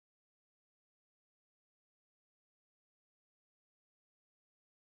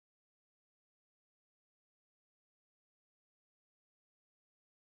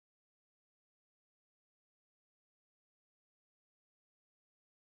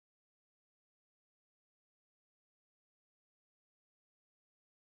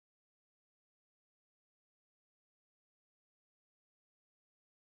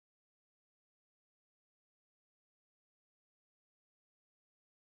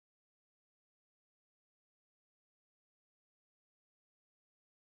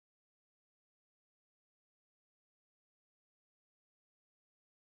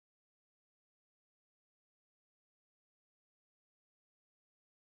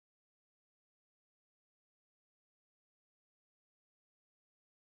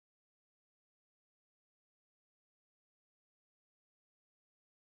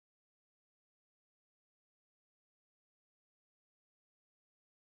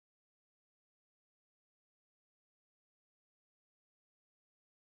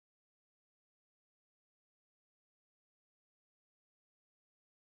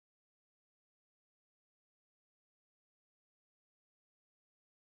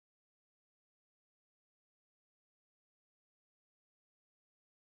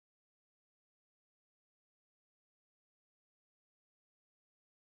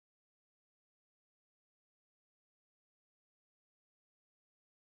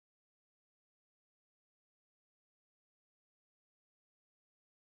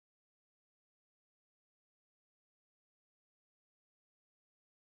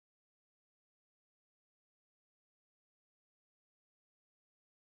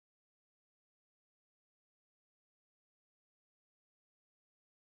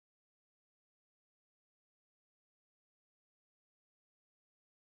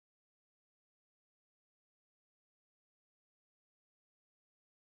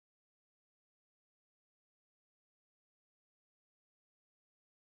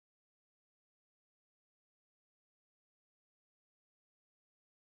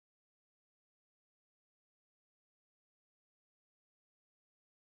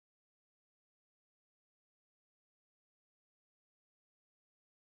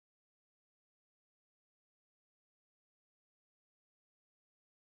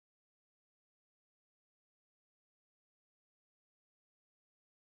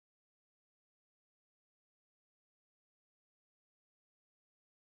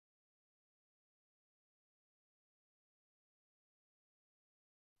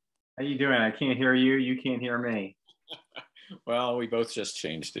How you doing? I can't hear you. You can't hear me. Well, we both just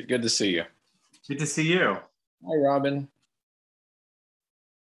changed it. Good to see you. Good to see you. Hi, Robin.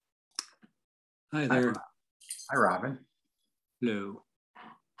 Hi there. Hi, Robin. Hello.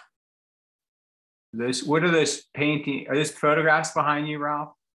 What are those painting? Are those photographs behind you,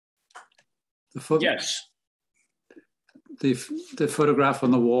 Ralph? Yes. The photograph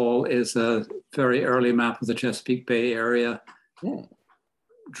on the wall is a very early map of the Chesapeake Bay area. Yeah.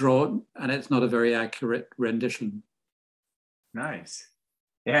 Drawn, and it's not a very accurate rendition. Nice.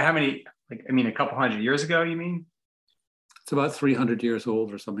 Yeah, how many, a couple hundred years ago, you mean? It's about 300 years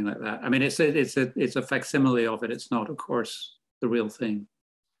old or something like that. I mean, it's a facsimile of it. It's not, of course, the real thing.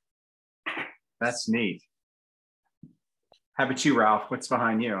 That's neat. How about you, Ralph? What's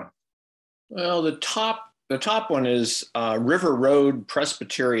behind you? Well, the top one is River Road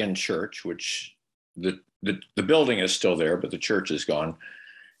Presbyterian Church, which the building is still there, but the church is gone.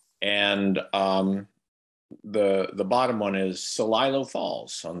 And the bottom one is Celilo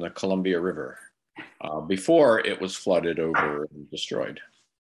Falls on the Columbia River. Before it was flooded over and destroyed.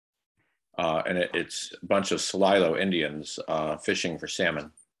 And it's a bunch of Celilo Indians fishing for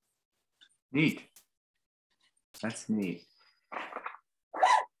salmon. Neat. That's neat.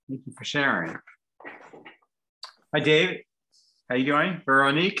 Thank you for sharing. Hi, Dave. How you doing?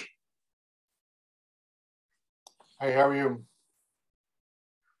 Véronique? Hey, how are you?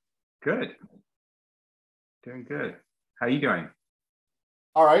 Good. Doing good. How you doing?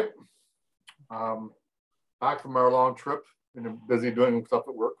 All right. Back from our long trip. Been busy doing stuff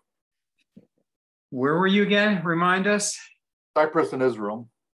at work. Where were you again? Remind us. Cyprus and Israel.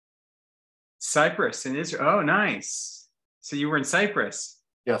 Cyprus and Israel. Oh, nice. So you were in Cyprus.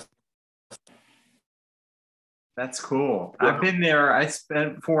 Yes. That's cool. Yeah. I've been there. I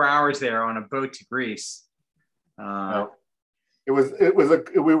spent 4 hours there on a boat to Greece. We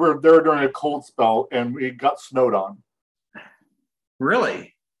were there during a cold spell and we got snowed on.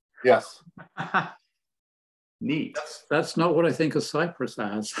 Really? Yes. Neat. That's not what I think of Cyprus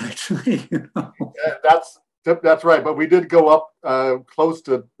as, actually. Yeah, that's right. But we did go up close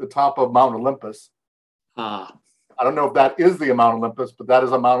to the top of Mount Olympus. Ah. I don't know if that is the Mount Olympus, but that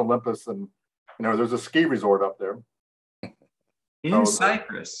is a Mount Olympus, and there's a ski resort up there. In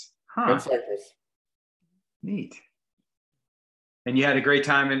Cyprus. Huh. In Cyprus. Neat. And you had a great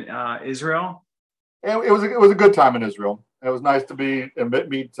time in Israel? It was a good time in Israel. It was nice to meet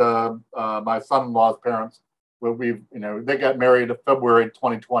my son-in-law's parents. They got married in February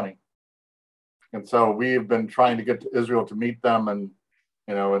 2020, and so we've been trying to get to Israel to meet them and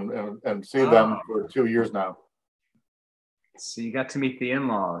see them for 2 years now. So you got to meet the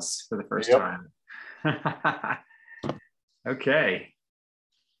in-laws for the first Yep. time. Okay.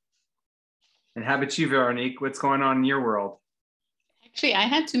 And how about you, Véronique? What's going on in your world? Actually, I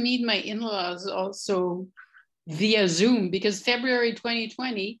had to meet my in-laws also via Zoom because February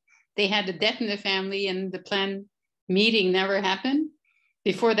 2020, they had a death in the family and the planned meeting never happened.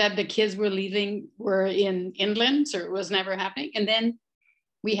 Before that, the kids were in England, so it was never happening. And then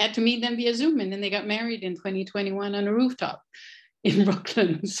we had to meet them via Zoom, and then they got married in 2021 on a rooftop in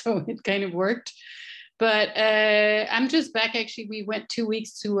Brooklyn. So it kind of worked. But I'm just back. Actually, we went 2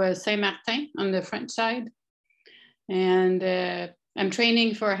 weeks to Saint-Martin on the French side. And I'm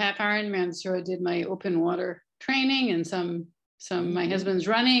training for a half Ironman. So I did my open water training and some my husband's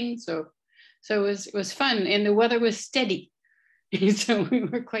running. So it was fun. And the weather was steady. So we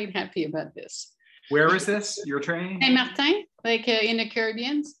were quite happy about this. Where is this? Your training? Saint-Martin, in the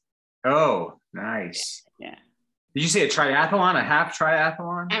Caribbean. Oh, nice. Yeah. Did you say a triathlon, a half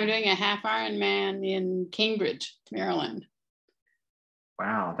triathlon? I'm doing a half Ironman in Cambridge, Maryland.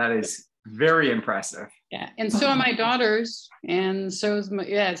 Wow, that is very impressive. Yeah, and so are my daughters, and so is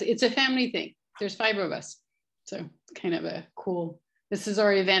it's a family thing. There's 5 of us, so it's kind of a cool. This is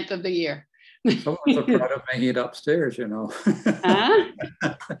our event of the year. Some of us are proud of making it upstairs, Huh?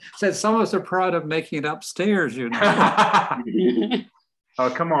 Said some of us are proud of making it upstairs, Oh,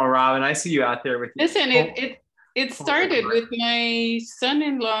 come on, Robin. I see you out there with. Listen, it started with my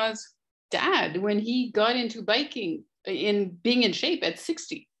son-in-law's dad when he got into biking in being in shape at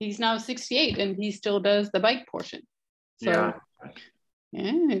 60. He's now 68 and he still does the bike portion. So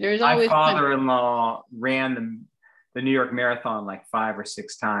yeah, there's always my father-in-law ran the New York Marathon like 5 or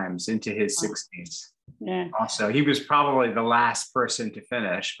 6 times into his 60s. Yeah. Also, he was probably the last person to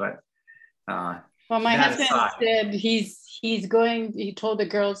finish, but well, my husband said he's going, he told the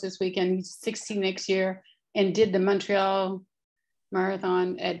girls this weekend, he's 60 next year and did the Montreal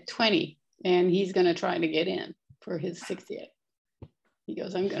Marathon at 20. And he's going to try to get in for his 60th. He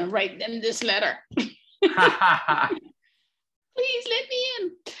goes, I'm going to write them this letter. please let me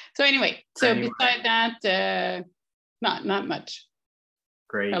in. So anyway, beside that, not much.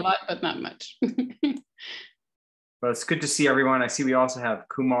 Great. A lot, but not much. Well, it's good to see everyone. I see we also have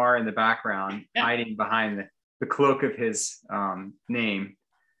Kumar in the background, hiding behind the cloak of his name.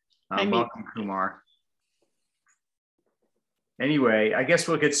 Welcome, Kumar. Anyway, I guess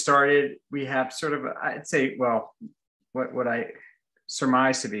we'll get started. We have sort of, I'd say, well, what I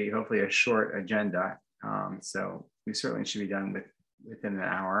surmise to be hopefully a short agenda. So we certainly should be done within an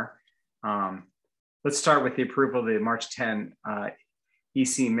hour. Let's start with the approval of the March 10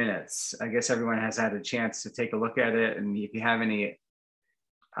 EC minutes. I guess everyone has had a chance to take a look at it. And if you have any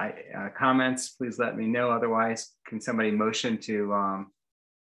comments, please let me know. Otherwise, can somebody motion to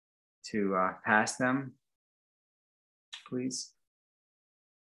pass them, please?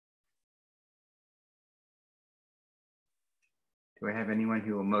 Do I have anyone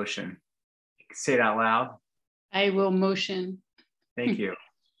who will motion? Say it out loud. I will motion. Thank you.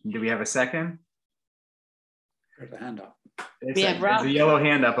 Do we have a second? There's a hand up. There's a yellow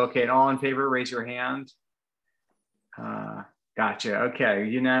hand up. Okay, and all in favor, raise your hand. Gotcha. Okay,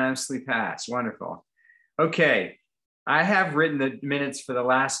 unanimously passed. Wonderful. Okay, I have written the minutes for the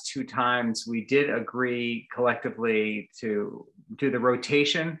last 2 times. We did agree collectively to do the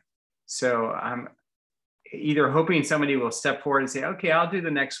rotation. So I'm either hoping somebody will step forward and say, okay, I'll do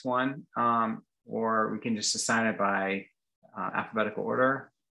the next one, or we can just assign it by alphabetical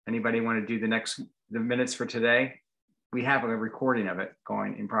order. Anybody want to do the minutes for today? We have a recording of it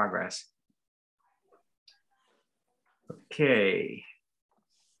going in progress. Okay,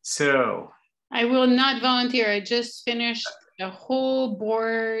 so. I will not volunteer. I just finished a whole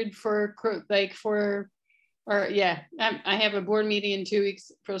board I have a board meeting in 2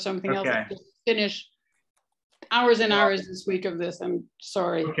 weeks for something else. I just finished hours and hours this week of this. I'm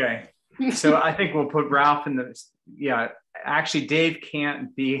sorry. Okay, so I think we'll put Ralph in the, actually Dave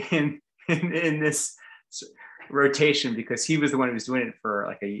can't be in this rotation because he was the one who was doing it for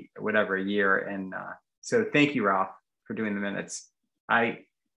like a year. And so thank you, Ralph, for doing the minutes. I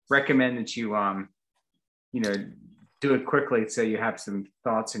recommend that you, do it quickly so you have some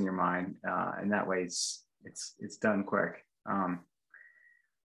thoughts in your mind, and that way it's done quick. All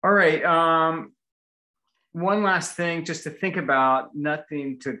right. One last thing, just to think about,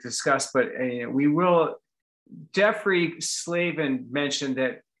 nothing to discuss, but we will. Jeffrey Slavin mentioned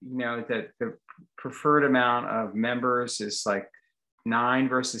that that the preferred amount of members is like 9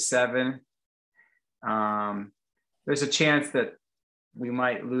 versus 7. There's a chance that we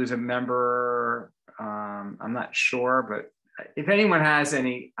might lose a member. I'm not sure, but if anyone has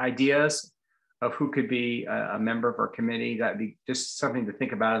any ideas of who could be a member of our committee, that'd be just something to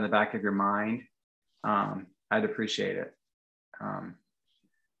think about in the back of your mind. I'd appreciate it.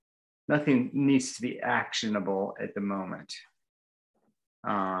 Nothing needs to be actionable at the moment.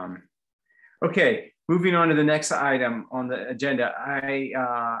 Okay, moving on to the next item on the agenda.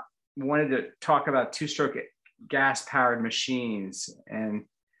 I wanted to talk about 2-stroke gas-powered machines and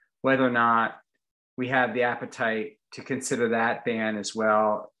whether or not we have the appetite to consider that ban as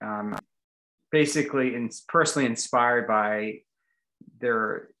well. Basically, personally inspired by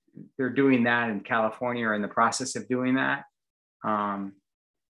they're doing that in California, or in the process of doing that.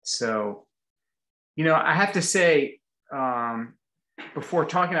 So, I have to say, before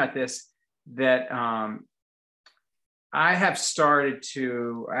talking about this, that I have started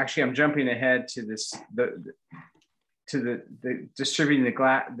to, actually, I'm jumping ahead to this, the distributing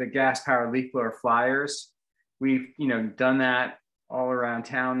the gas-powered leaf blower flyers. We've, done that all around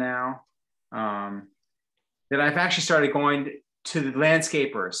town now. That I've actually started going to the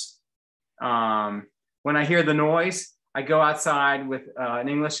landscapers. When I hear the noise, I go outside with an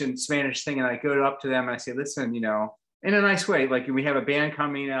English and Spanish thing, and I go up to them and I say, listen, in a nice way, like we have a band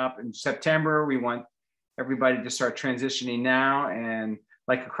coming up in September. We want everybody to start transitioning now. And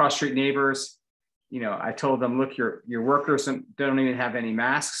like across street neighbors, I told them, look, your workers don't even have any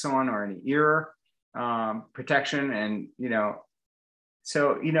masks on or any ear protection. And,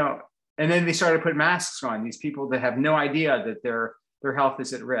 and then they started putting masks on, these people that have no idea that their health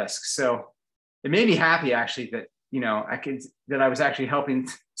is at risk. So it made me happy, actually, that, I was actually helping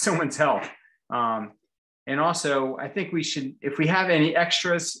someone's health. And also, I think we should, if we have any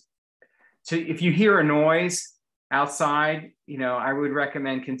extras, if you hear a noise outside, I would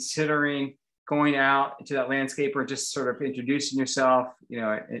recommend considering going out to that landscaper, just sort of introducing yourself,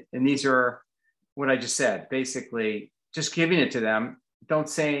 and these are what I just said, basically just giving it to them. Don't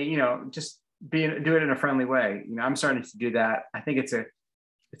say, just do it in a friendly way. I'm starting to do that. I think it's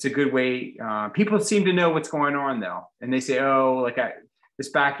a good way. People seem to know what's going on though. And they say, oh, this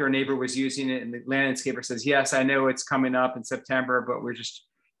backyard neighbor was using it, and the landscaper says, yes, I know it's coming up in September, but we're just,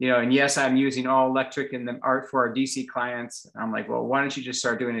 and yes, I'm using all electric in the art for our DC clients. I'm like, well, why don't you just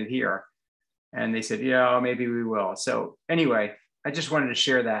start doing it here? And they said, yeah, maybe we will. So anyway, I just wanted to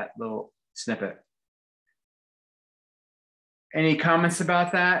share that little snippet. Any comments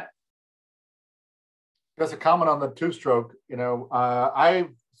about that? Just a comment on the two-stroke. I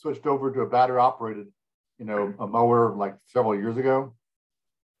switched over to a battery operated, a mower like several years ago,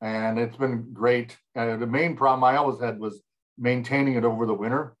 and it's been great. The main problem I always had was maintaining it over the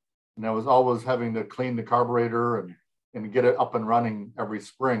winter, and I was always having to clean the carburetor and get it up and running every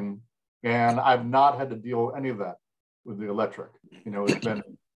spring. And I've not had to deal with any of that with the electric. It's been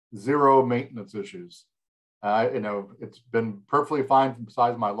zero maintenance issues. It's been perfectly fine from the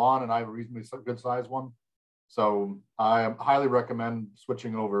size of my lawn, and I have a reasonably good sized one. So I highly recommend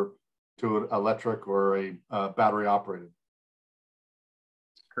switching over to an electric or a battery operated.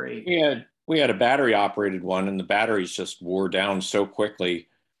 Great. We had a battery operated one, and the batteries just wore down so quickly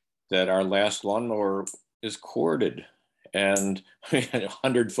that our last lawnmower is corded, and we had a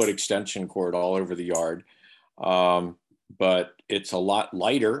 100-foot extension cord all over the yard. But it's a lot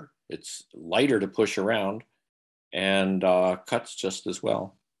lighter. It's lighter to push around, and cuts just as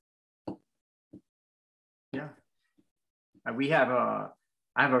well. Yeah.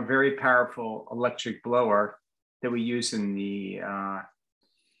 I have a very powerful electric blower that we use in the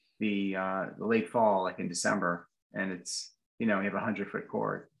late fall, like in December, and it's, we have a 100-foot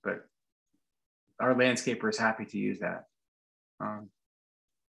cord, but our landscaper is happy to use that.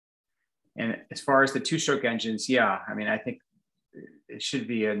 And as far as the two-stroke engines, yeah, I think it should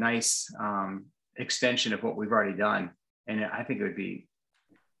be a nice extension of what we've already done. And I think it would be,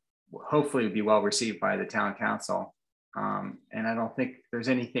 hopefully it would be well received by the town council. And I don't think there's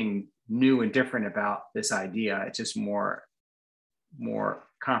anything new and different about this idea. It's just more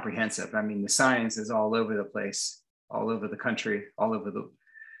comprehensive. The science is all over the place, all over the country, all over the,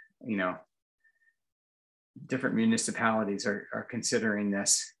 different municipalities are considering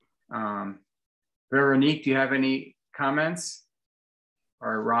this. Véronique, do you have any comments?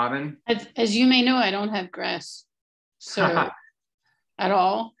 Or Robin? As you may know, I don't have grass, so at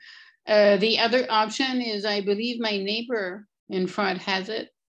all. The other option is, I believe my neighbor in front has it.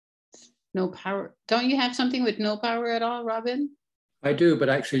 No power. Don't you have something with no power at all, Robin? I do, but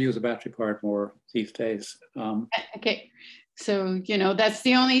I actually use a battery powered more these days. Okay. So, that's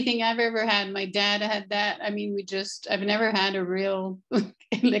the only thing I've ever had. My dad had that. I've never had a real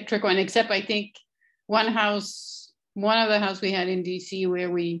electric one, except I think one of the house we had in DC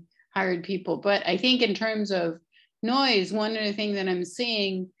where we hired people. But I think in terms of noise, one of the things that I'm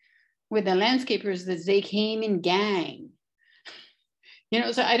seeing with the landscapers is they came in gang.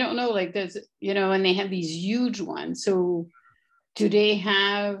 So I don't know, like there's, and they have these huge ones. So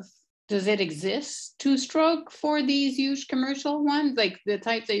does it exist two-stroke for these huge commercial ones, like the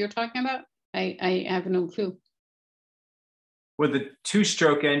types that you're talking about? I have no clue. Well, the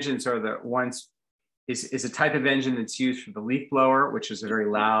two-stroke engines are the ones, is a type of engine that's used for the leaf blower, which is a very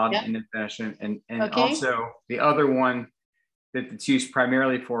loud innovation. And okay. Also the other one that it's used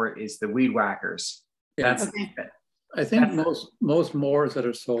primarily for is the weed whackers. Yeah, I think most mowers that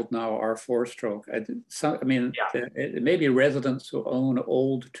are sold now are four-stroke. It may be residents who own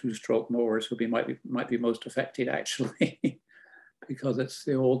old two-stroke mowers who might be most affected actually, because it's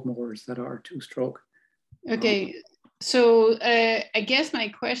the old mowers that are two-stroke. Okay, so I guess my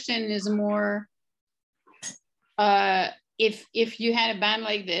question is more, if you had a ban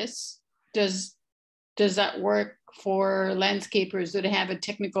like this, does that work for landscapers? Do they have a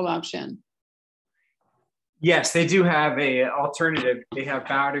technical option? Yes, they do have a alternative. They have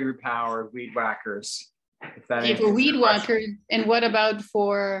battery powered weed whackers. For weed whackers, and what about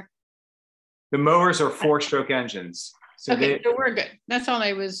for? The mowers are four-stroke engines. So so we're good. That's all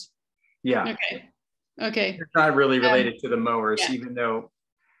I was. Yeah. Okay. It's not really related to the mowers, even though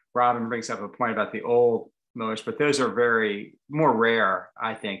Robin brings up a point about the old mowers, but those are very more rare,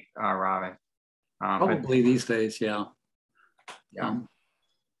 I think, Robin. Probably these days, yeah. Yeah.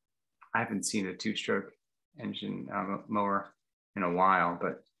 I haven't seen a two-stroke engine mower in a while,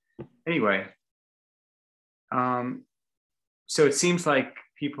 but anyway. So it seems like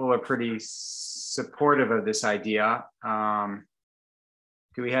people are pretty supportive of this idea.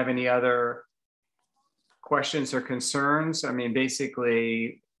 Do we have any other questions or concerns?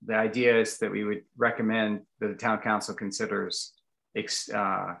 Basically, the idea is that we would recommend that the town council considers extending,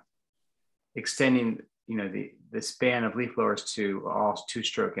 the span of leaf blowers to all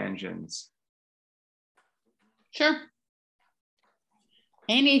two-stroke engines. Sure.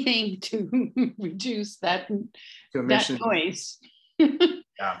 Anything to reduce that noise.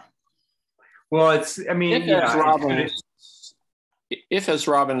 Yeah. Well, it's, I mean, if, as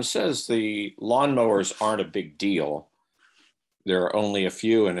Robin says, the lawnmowers aren't a big deal, there are only a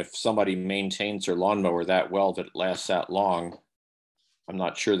few, and if somebody maintains their lawnmower that well that it lasts that long, I'm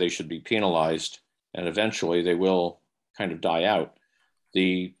not sure they should be penalized, and eventually they will kind of die out.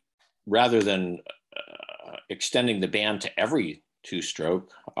 Rather than extending the ban to every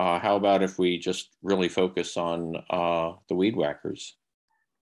two-stroke, how about if we just really focus on the weed whackers?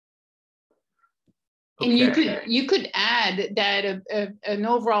 And you could add that an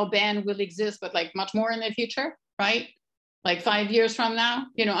overall ban will exist, but like much more in the future, right? Like 5 years from now,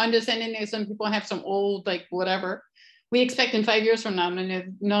 you know, understanding that some people have some old, like whatever. We expect in 5 years from now,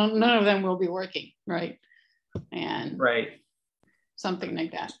 none of them will be working, right? And something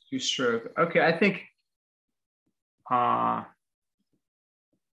like that. Two-stroke. Okay, I think. I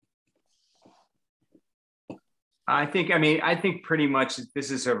think pretty much this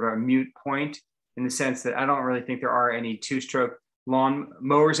is sort of a moot point in the sense that I don't really think there are any two-stroke lawn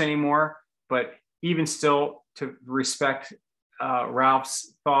mowers anymore. But even still, to respect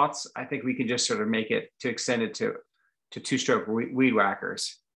Ralph's thoughts, I think we can just sort of make it to extend it to two-stroke weed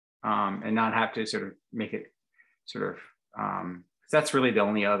whackers, and not have to sort of make it sort of, that's really the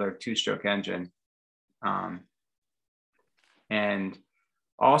only other two-stroke engine. And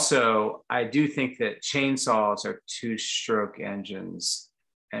also, I do think that chainsaws are two-stroke engines,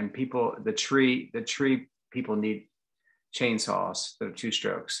 and the tree people need chainsaws that are two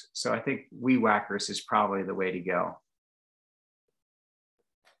strokes. So I think weed whackers is probably the way to go.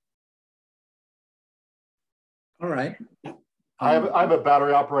 All right. I have a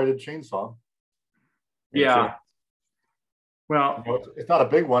battery operated chainsaw. Yeah. Well, it's not a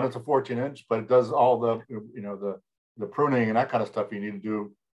big one. It's a 14-inch, but it does all the, you know, the pruning and that kind of stuff you need to do. You're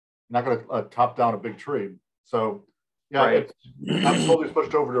not going to top down a big tree. So yeah, it's absolutely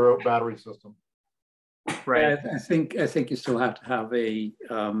switched over to a battery system. Right. I think you still have to have a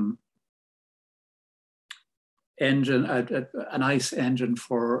engine, an ice engine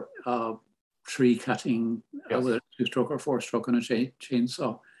for tree cutting, whether it's two-stroke or four-stroke on a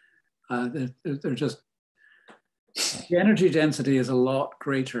chainsaw. They're just, the energy density is a lot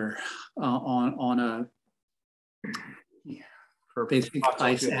greater on a basic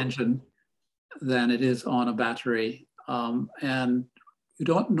ice engine than it is on a battery. And you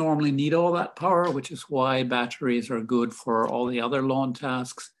don't normally need all that power, which is why batteries are good for all the other lawn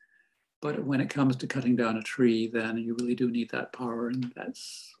tasks. But when it comes to cutting down a tree, then you really do need that power. And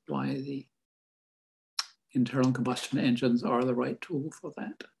that's why the internal combustion engines are the right tool for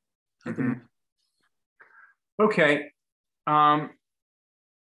that. Mm-hmm. Okay. I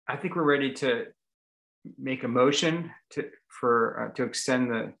think we're ready to make a motion to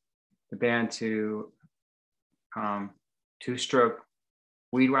extend the ban to two-stroke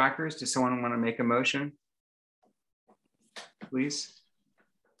weed whackers. Does someone want to make a motion, please?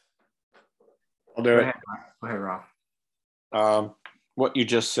 I'll do it. Go ahead, Ralph. What you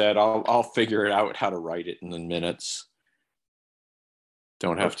just said, I'll figure it out how to write it in the minutes.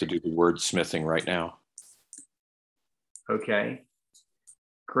 Don't have to do the wordsmithing right now. Okay,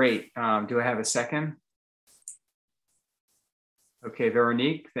 great. Do I have a second? Okay,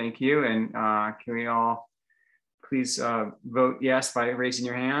 Véronique, thank you. And can we all please vote yes by raising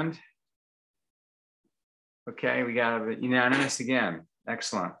your hand? Okay, we got a unanimous again.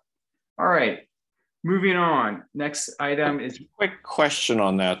 Excellent. All right, moving on. Next item is... Quick question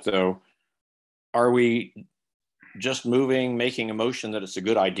on that though. Are we just making a motion that it's a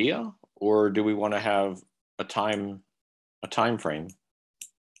good idea, or do we want to have a time frame?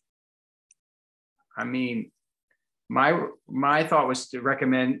 I mean, my thought was to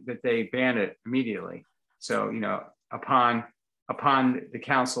recommend that they ban it immediately. So, you know, upon the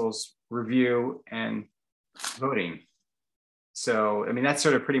council's review and voting. So, I mean, that's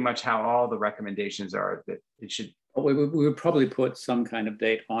sort of pretty much how all the recommendations are, that it should. We would probably put some kind of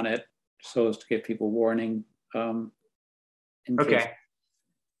date on it so as to give people warning. Okay.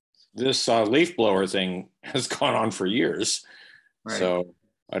 This leaf blower thing has gone on for years. Right. So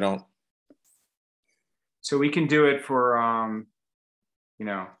I don't. So we can do it for, you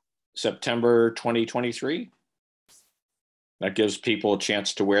know, September 2023. That gives people a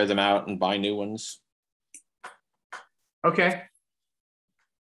chance to wear them out and buy new ones. Okay.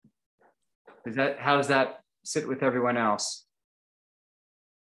 How does that sit with everyone else?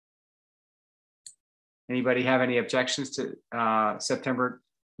 Anybody have any objections to September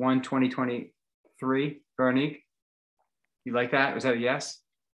 1, 2023? Véronique, you like that? Was that a yes?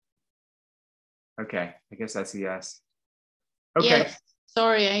 Okay, I guess that's a yes. Okay. Yes.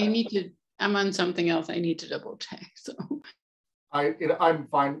 Sorry, I'm on something else. I need to double check. So I'm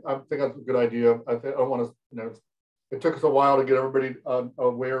fine. I think that's a good idea. I don't want to, it took us a while to get everybody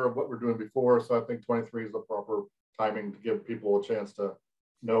aware of what we're doing before. So I think 23 is the proper timing to give people a chance to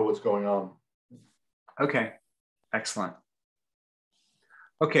know what's going on. Okay, excellent.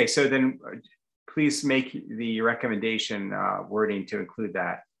 Okay, so then please make the recommendation wording to include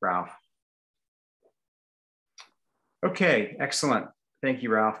that, Ralph. Okay, excellent. Thank you,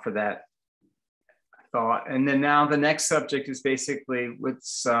 Ralph, for that thought. And then now the next subject is basically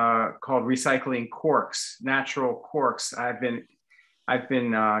what's called recycling corks, natural corks. I've been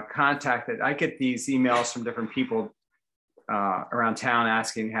contacted. I get these emails from different people around town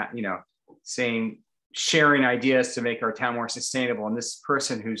asking, sharing ideas to make our town more sustainable. And this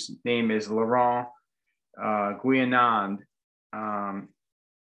person, whose name is Laurent Guyanand,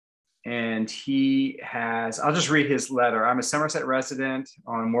 and he has, I'll just read his letter. I'm a Somerset resident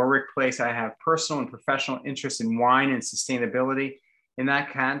on Warwick Place. I have personal and professional interest in wine and sustainability. In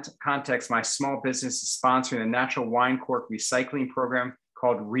that context, my small business is sponsoring a natural wine cork recycling program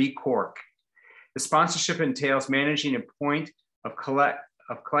called ReCork. The sponsorship entails managing a point of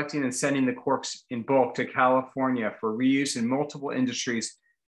collecting and sending the corks in bulk to California for reuse in multiple industries,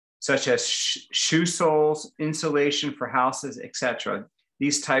 such as shoe soles, insulation for houses, etc.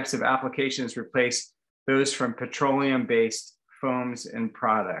 These types of applications replace those from petroleum-based foams and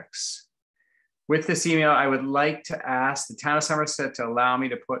products. With this email, I would like to ask the town of Somerset to allow me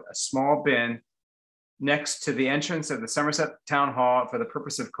to put a small bin next to the entrance of the Somerset Town Hall for the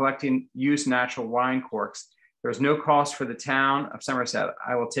purpose of collecting used natural wine corks. There is no cost for the town of Somerset.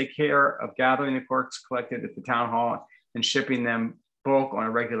 I will take care of gathering the corks collected at the town hall and shipping them bulk on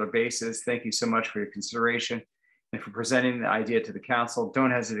a regular basis. Thank you so much for your consideration and for presenting the idea to the council.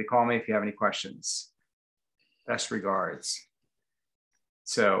 Don't hesitate to call me if you have any questions. Best regards.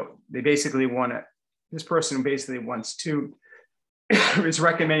 So they basically want to, this person basically wants to, is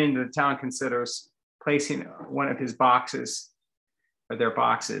recommending that the town considers placing one of his boxes or their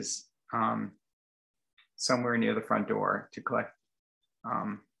boxes somewhere near the front door to collect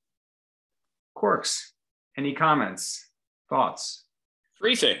corks. Any comments, thoughts?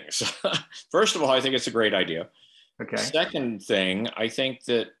 3 things. First of all, I think it's a great idea. Okay. Second thing, I think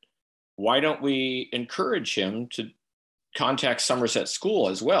that why don't we encourage him to contact Somerset School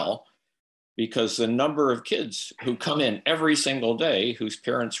as well? Because the number of kids who come in every single day whose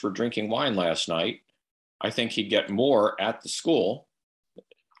parents were drinking wine last night, I think he'd get more at the school.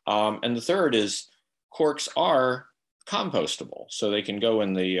 And the third is corks are compostable, so they can go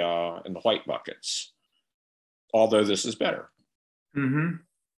in the white buckets. Although this is better. Mm-hmm.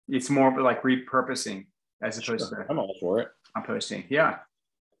 It's more like repurposing as opposed to I'm all for it. composting. Yeah,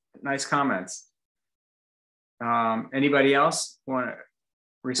 nice comments. Anybody else want to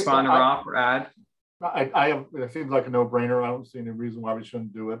respond to Ralph or add? It seems like a no-brainer. I don't see any reason why we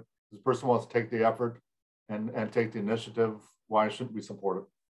shouldn't do it. This person wants to take the effort and take the initiative. Why shouldn't we support it?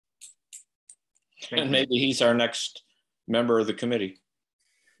 And maybe he's our next member of the committee.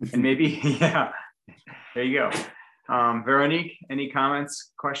 And maybe, yeah, there you go. Véronique, any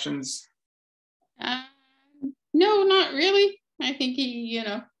comments, questions? No, not really. I think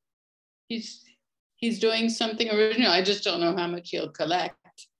he's doing something original. I just don't know how much he'll collect.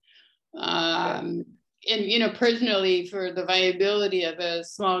 And personally, for the viability of a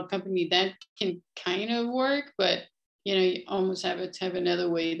small company, that can kind of work, but you almost have to have another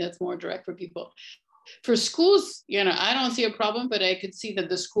way that's more direct for people. For schools, I don't see a problem, but I could see that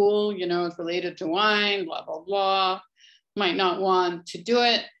the school, is related to wine, blah, blah, blah, might not want to do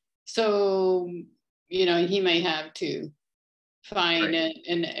it. So, he may have to find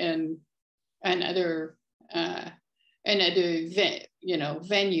another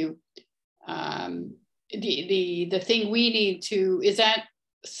venue. The thing we need to, is that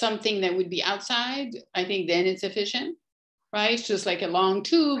something that would be outside? I think then it's efficient. Right? Just like a long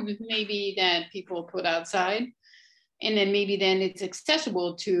tube, maybe that people put outside. And then maybe then it's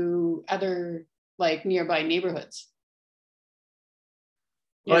accessible to other like nearby neighborhoods.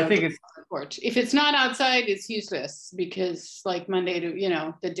 Well, I think it's, if it's not outside, it's useless because like Monday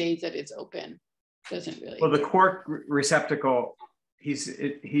to, the days that it's open doesn't really. Well, the cork receptacle, he's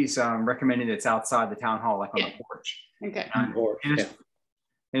recommending it's outside the town hall, like on the porch. Okay. And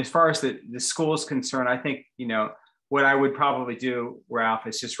as far as the school is concerned, I think, what I would probably do, Ralph,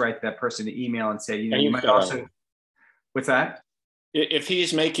 is just write that person an email and say, you might also, what's that? If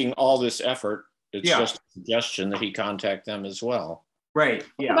he's making all this effort, it's just a suggestion that he contact them as well. Right,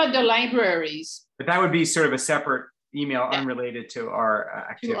 yeah. What about the libraries? But that would be sort of a separate email unrelated to our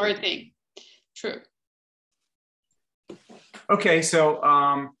activity. To our thing, true. Okay,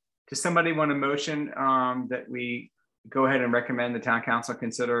 so does somebody want a motion that we go ahead and recommend the town council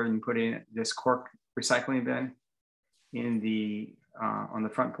consider and putting this cork recycling bin in the on the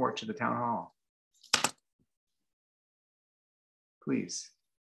front porch of the town hall? Please.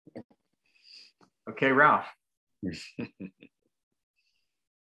 Okay, Ralph.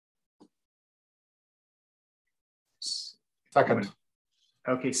 Second.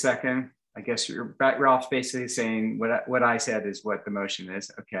 Okay, second. I guess Ralph's basically saying what I said is what the motion is.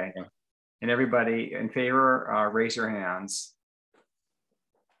 Okay. Yeah. And everybody in favor, raise your hands.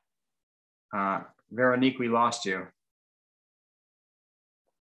 Véronique, we lost you.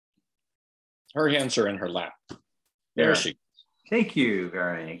 Her hands are in her lap. There she. Thank you,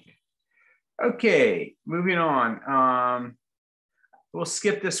 Véronique. Okay, moving on. We'll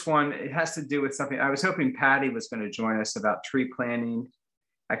skip this one. It has to do with something. I was hoping Patty was going to join us about tree planting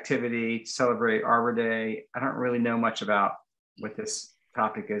activity to celebrate Arbor Day. I don't really know much about what this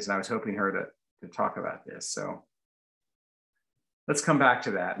topic is, and I was hoping her to talk about this. So let's come back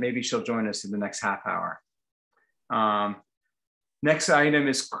to that. Maybe she'll join us in the next half hour. Next item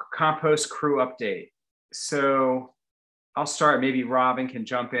is compost crew update. So I'll start. Maybe Robin can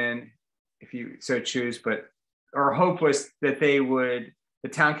jump in if you so choose, but our hope was that the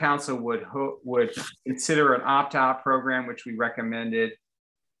town council would consider an opt-out program, which we recommended.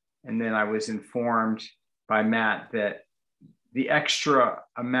 And then I was informed by Matt that the extra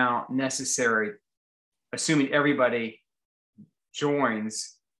amount necessary, assuming everybody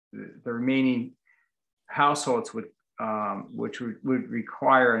joins, the remaining households would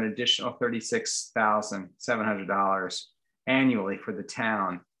require an additional $36,700 annually for the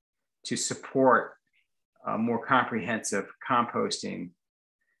town to support more comprehensive composting.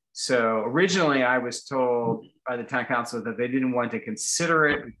 So originally I was told by the town council that they didn't want to consider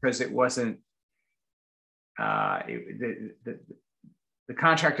it because it wasn't, the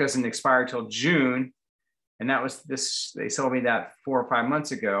contract doesn't expire till June. And that was this, they told me that 4 or 5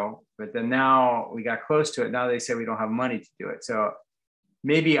 months ago, but then now we got close to it. Now they say we don't have money to do it. So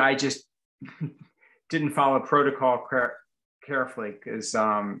maybe I just didn't follow protocol carefully because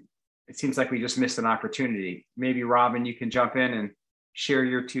it seems like we just missed an opportunity. Maybe Robin, you can jump in and share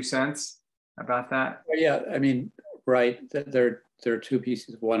your 2 cents about that. Yeah, I mean, right. There are two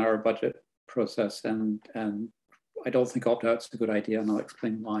pieces. One, our budget process, and I don't think opt-out's a good idea, and I'll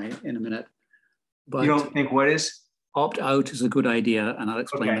explain why in a minute. But you don't think what is? Opt-out is a good idea, and I'll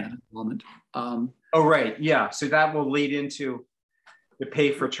explain that in a moment. Oh, right. Yeah. So that will lead into the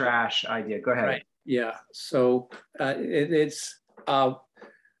pay for trash idea. Go ahead. Right. Yeah. So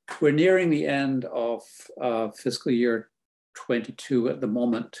we're nearing the end of fiscal year 22 at the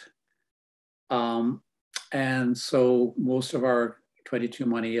moment. And so most of our 22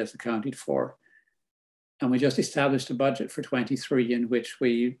 money is accounted for. And we just established a budget for 23 in which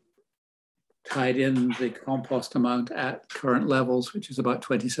we tied in the compost amount at current levels, which is about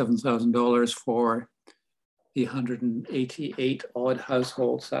 $27,000 for the 188 odd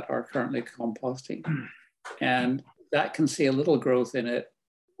households that are currently composting. And that can see a little growth in it,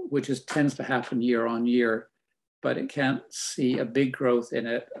 which tends to happen year on year, but it can't see a big growth in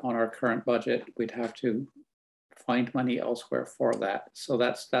it on our current budget. We'd have to find money elsewhere for that. So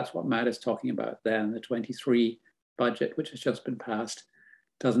that's what Matt is talking about then. The 23 budget, which has just been passed,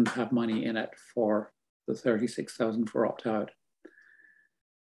 doesn't have money in it for the 36,000 for opt-out.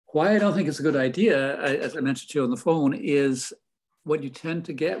 Why I don't think it's a good idea, as I mentioned to you on the phone, is what you tend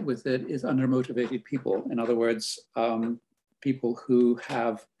to get with it is undermotivated people. In other words, people who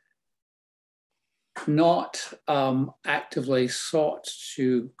have not actively sought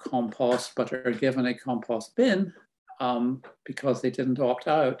to compost, but are given a compost bin because they didn't opt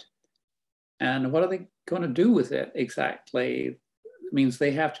out. And what are they going to do with it exactly? It means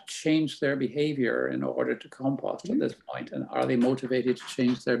they have to change their behavior in order to compost at this point. And are they motivated to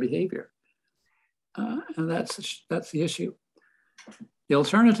change their behavior? And that's the issue. The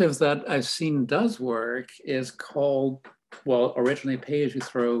alternative that I've seen does work is called, well, originally pay as you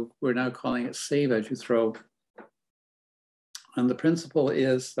throw. We're now calling it save as you throw. And the principle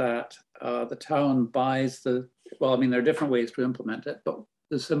is that the town buys there are different ways to implement it, but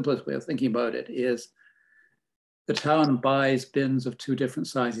the simplest way of thinking about it is the town buys bins of 2 different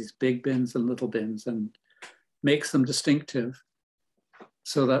sizes, big bins and little bins, and makes them distinctive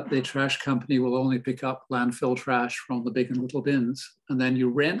so that the trash company will only pick up landfill trash from the big and little bins. And then you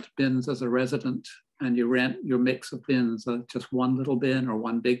rent bins as a resident, and you rent your mix of bins, just one little bin or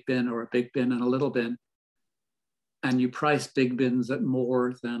one big bin or a big bin and a little bin. And you price big bins at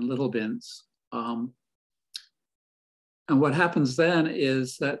more than little bins. And what happens then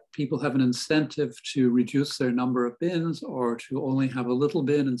is that people have an incentive to reduce their number of bins or to only have a little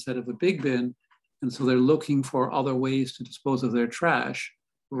bin instead of a big bin And so they're looking for other ways to dispose of their trash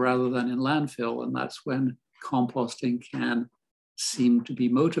rather than in landfill. And that's when composting can seem to be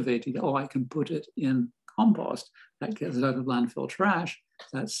motivated. Oh, I can put it in compost. That gets it out of landfill trash.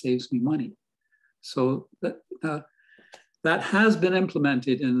 That saves me money. So that has been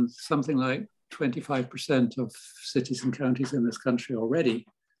implemented in something like 25% of cities and counties in this country already,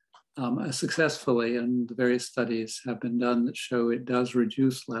 successfully. And various studies have been done that show it does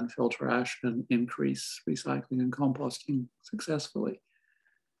reduce landfill trash and increase recycling and composting successfully.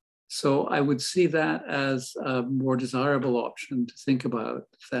 So I would see that as a more desirable option to think about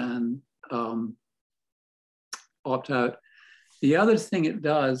than opt out. The other thing it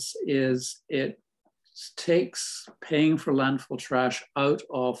does is it takes paying for landfill trash out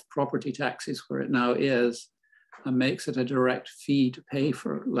of property taxes where it now is and makes it a direct fee to pay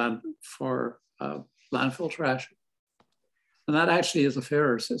for landfill trash. And that actually is a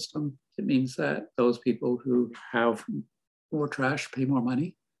fairer system. It means that those people who have more trash pay more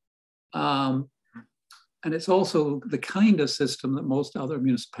money. And it's also the kind of system that most other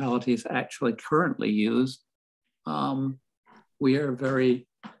municipalities actually currently use. We are very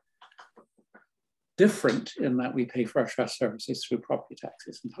different in that we pay for our trash services through property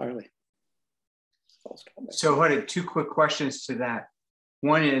taxes entirely. So what are two quick questions to that?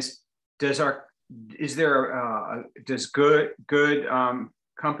 One is, does good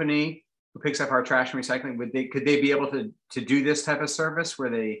company who picks up our trash and recycling, could they be able to do this type of service where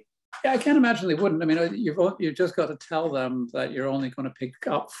they? Yeah, I can't imagine they wouldn't. I mean, you've just got to tell them that you're only going to pick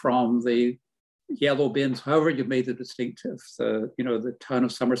up from the yellow bins, however you've made the distinctive, the town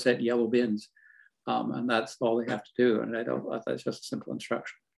of Somerset yellow bins. And that's all they have to do. And that's just a simple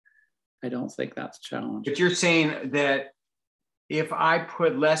instruction. I don't think that's a challenge. But you're saying that if I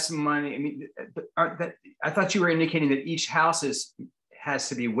put less money, I mean, I thought you were indicating that each house has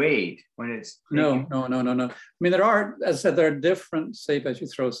to be weighed when it's. No. I mean, there are, as I said, there are different save as you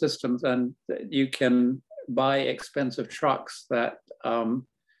throw systems, and you can buy expensive trucks that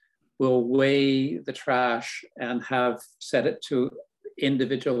will weigh the trash and have set it to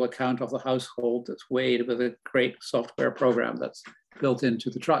individual account of the household that's weighed with a great software program that's built into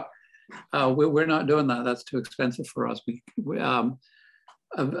the truck. We're not doing that. That's too expensive for us.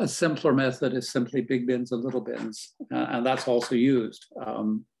 A simpler method is simply big bins and little bins, and that's also used.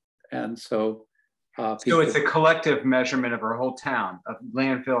 And so, so it's a collective measurement of our whole town of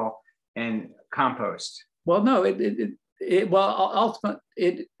landfill and compost. Well, no,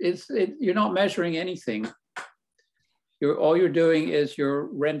 ultimately, you're not measuring anything. All you're doing is you're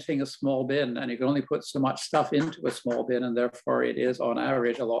renting a small bin, and you can only put so much stuff into a small bin, and therefore it is on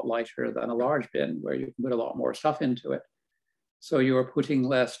average a lot lighter than a large bin where you can put a lot more stuff into it. So you're putting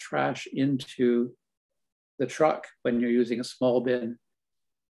less trash into the truck when you're using a small bin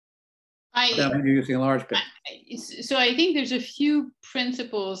than when you're using a large bin. So I think there's a few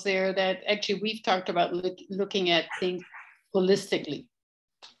principles there that actually we've talked about looking at things holistically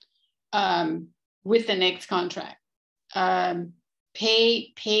with the next contract.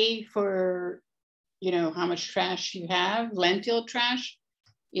 Pay for, how much trash you have. Landfill trash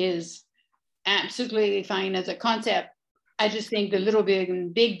is absolutely fine as a concept. I just think the little bin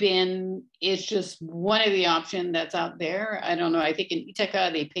and big bin is just one of the options that's out there. I don't know. I think in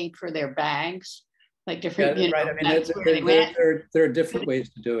Ithaca they paid for their bags, like different. Yeah, right. I mean, there are different ways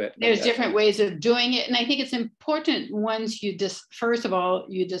to do it. There's different ways of doing it, and I think it's important once you first of all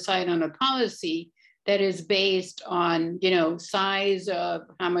you decide on a policy that is based on, size of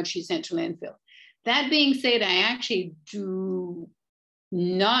how much you sent to landfill. That being said, I actually do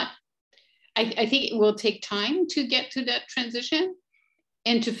not, I think it will take time to get to that transition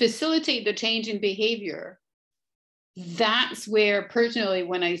and to facilitate the change in behavior. That's where personally,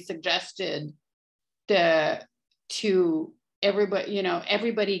 when I suggested to everybody,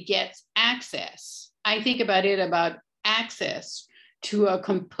 everybody gets access. I think about it about access to a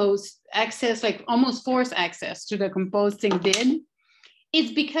access, like almost forced access to the composting bin.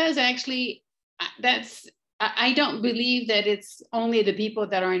 It's because actually I don't believe that it's only the people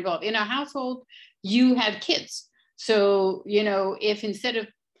that are involved. In a household, you have kids. So, if instead of,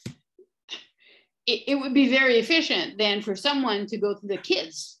 it would be very efficient then for someone to go to the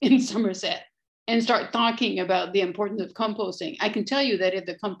kids in Somerset and start talking about the importance of composting. I can tell you that if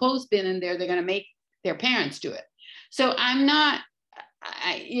the compost bin in there, they're going to make their parents do it. So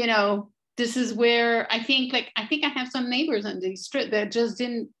this is where I think I have some neighbors on the street that just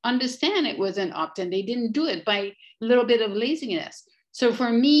didn't understand it was an opt-in. They didn't do it by a little bit of laziness. So for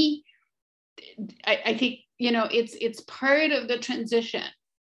me, I think, it's part of the transition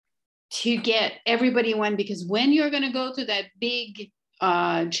to get everybody one, because when you're going to go to that big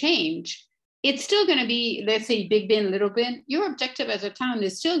change, it's still going to be, let's say, big bin, little bin. Your objective as a town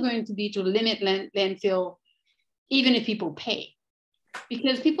is still going to be to limit landfill, even if people pay.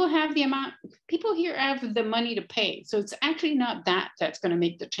 Because people have the amount, people here have the money to pay. So it's actually not that that's going to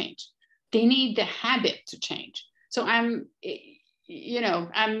make the change. They need the habit to change. So I'm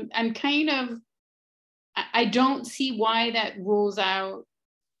kind of, I don't see why that rules out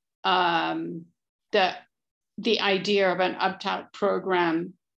the idea of an opt-out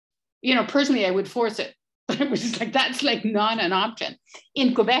program. Personally, I would force it. But it was like, that's like not an option.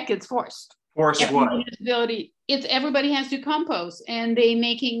 In Quebec, it's forced. Force what? It's everybody has to compost, and they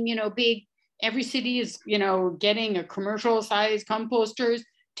making, every city is, getting a commercial size composters,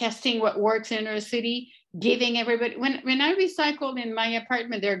 testing what works in their city, giving everybody, when I recycled in my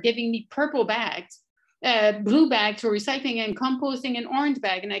apartment, they're giving me purple bags, blue bags for recycling, and composting an orange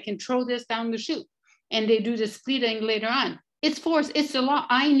bag, and I can throw this down the chute, and they do the splitting later on. It's forced, it's the law.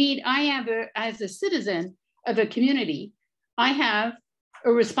 As a citizen of a community, I have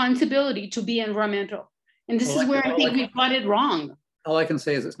a responsibility to be environmental. And this is where I think we've got it wrong. All I can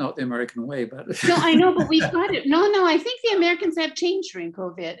say is it's not the American way, but. No, I know, but we've got it. No, I think the Americans have changed during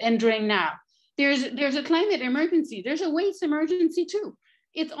COVID and during now. There's a climate emergency. There's a waste emergency too.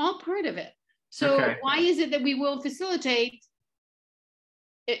 It's all part of it. So why is it that we will facilitate,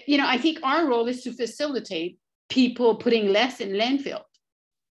 I think our role is to facilitate people putting less in landfill,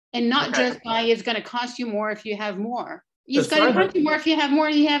 and not just by it's going to cost you more if you have more. It's going to cost you more if you have more,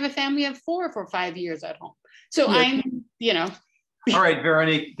 and you have a family of 4 for 5 years at home. So yeah. All right,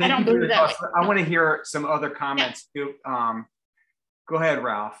 Véronique. I don't believe that. I want to hear some other comments too. Go ahead,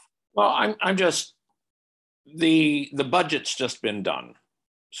 Ralph. Well, I'm just, the budget's just been done.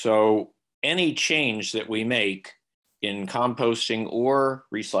 So any change that we make in composting or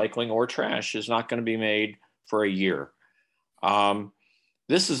recycling or trash is not going to be made for a year.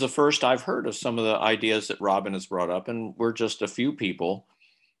 This is the first I've heard of some of the ideas that Robin has brought up, and we're just a few people.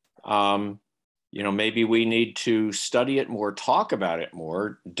 Maybe we need to study it more, talk about it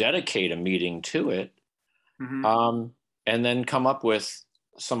more, dedicate a meeting to it, and then come up with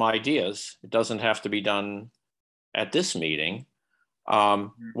some ideas. It doesn't have to be done at this meeting.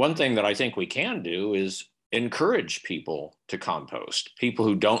 One thing that I think we can do is encourage people to compost, people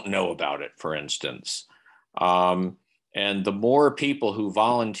who don't know about it, for instance. And the more people who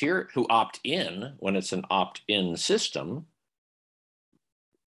volunteer, who opt in, when it's an opt-in system,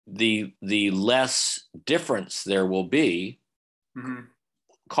 the less difference there will be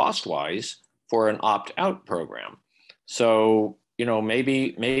cost-wise for an opt-out program. So,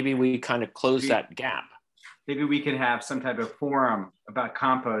 maybe we kind of close that gap. Maybe we can have some type of forum about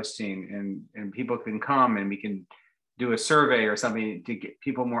composting, and people can come, and we can do a survey or something to get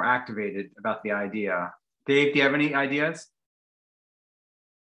people more activated about the idea. Dave, do you have any ideas?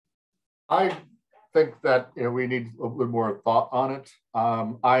 I think that we need a little more thought on it.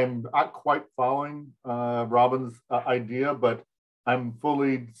 I'm not quite following Robin's idea, but I'm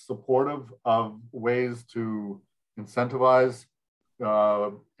fully supportive of ways to incentivize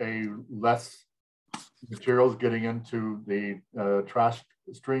a less materials getting into the trash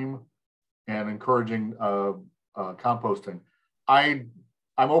stream and encouraging composting. I'm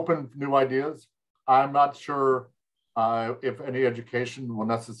open to new ideas. I'm not sure if any education will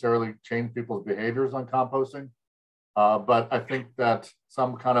necessarily change people's behaviors on composting, but I think that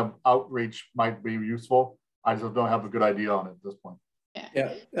some kind of outreach might be useful. I just don't have a good idea on it at this point.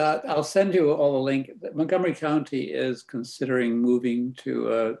 Yeah, I'll send you all a link. Montgomery County is considering moving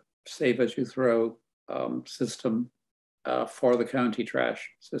to a save as you throw system for the county trash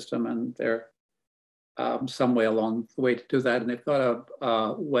system, and they're some way along the way to do that. And they've got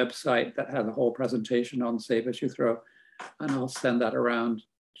a website that has a whole presentation on save as you throw, and I'll send that around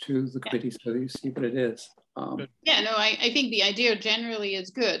to the committee so you see what it is. I think the idea generally is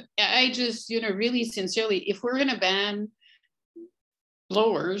good. I just, really sincerely, if we're going to ban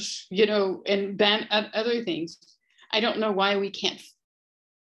blowers, and ban other things, I don't know why we can't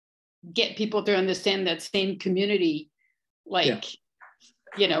get people to understand that same community, we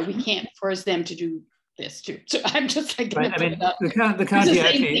can't force them to do this too. So I'm just like, the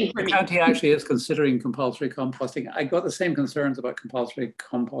county actually is considering compulsory composting. I got the same concerns about compulsory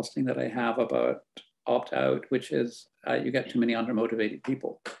composting that I have about opt-out, which is you get too many undermotivated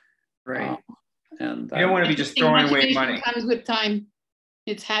people. Right. And you don't want to be just throwing away money. Comes with time.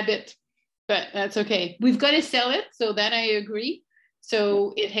 It's habit, but that's okay. We've got to sell it, so that I agree.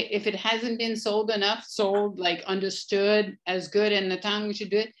 So if it hasn't been sold enough, like understood as good in the town, we should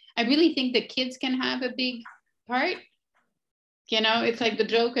do it. I really think the kids can have a big part. It's like the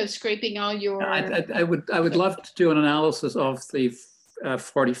joke of scraping all your. I would love to do an analysis of the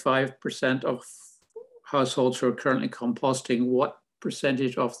 45% of households who are currently composting, what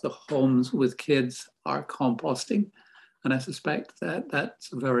percentage of the homes with kids are composting? And I suspect that that's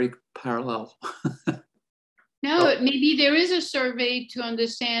very parallel. No, maybe there is a survey to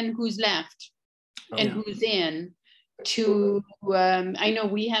understand who's left and who's in. I know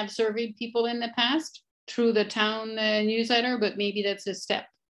we have surveyed people in the past through the town newsletter, but maybe that's a step.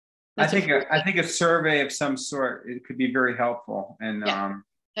 I think a survey of some sort, it could be very helpful. And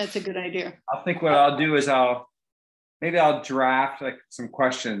that's a good idea. I think what I'll do is I'll draft like some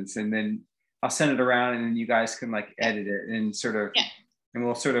questions, and then I'll send it around, and then you guys can like edit it and sort of, and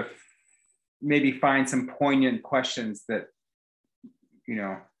we'll sort of maybe find some poignant questions that,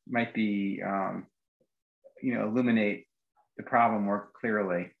 might be, illuminate the problem more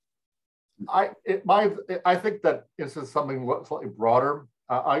clearly. I think that this is something slightly broader.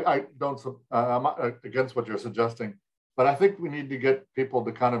 I'm not against what you're suggesting, but I think we need to get people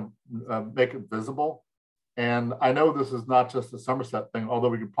to kind of make it visible. And I know this is not just a Somerset thing, although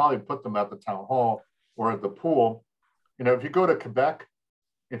we could probably put them at the town hall or at the pool. If you go to Quebec,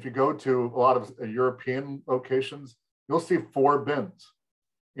 if you go to a lot of European locations, you'll see 4 bins,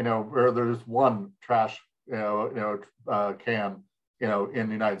 where there's one trash, can, in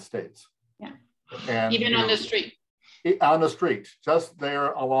the United States. Yeah. And even on the street. On the street, just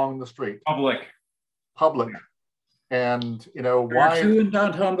there along the street. Public. And, why? 2 in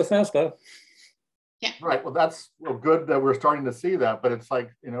downtown Bethesda. Yeah. Right. Well, that's good that we're starting to see that, but it's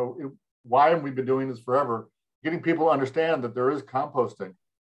like, why have we been doing this forever? Getting people to understand that there is composting,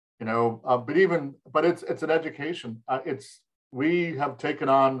 but it's an education. We have taken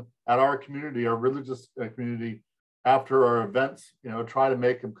on at our community, our religious community, after our events, try to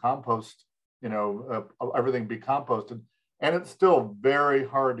make them compost, everything be composted. And it's still very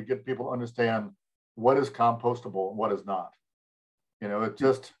hard to get people to understand what is compostable and what is not.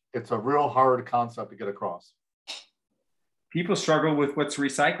 It's a real hard concept to get across. People struggle with what's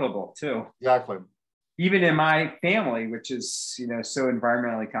recyclable too. Exactly. Even in my family, which is, so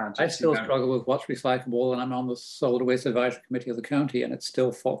environmentally conscious. I still struggle with what's recyclable, and I'm on the solid waste advisory committee of the county, and it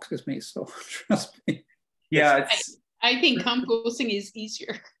still foxes me. So trust me. Yeah. I think composting is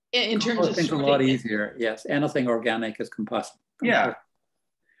easier in terms of a lot easier. Yes. Anything organic is composting. Yeah.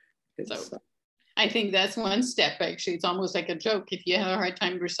 So I think that's one step, actually. It's almost like a joke. If you have a hard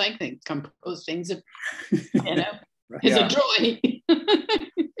time recycling, composting's is a joy.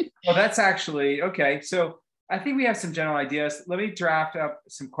 Well, that's actually, okay. So I think we have some general ideas. Let me draft up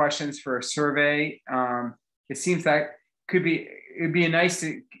some questions for a survey. It seems that it'd be nice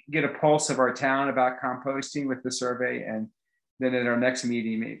to get a pulse of our town about composting with the survey. And then at our next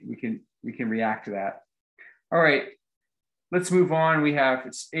meeting, we can react to that. All right. Let's move on.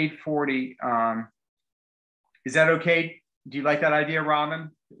 It's 8:40. Is that okay? Do you like that idea, Robin?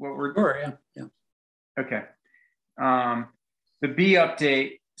 Sure, yeah. Okay. The bee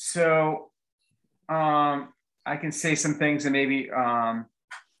update. So I can say some things, and maybe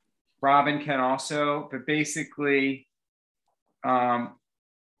Robin can also, but basically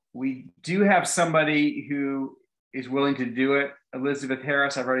we do have somebody who is willing to do it. Elizabeth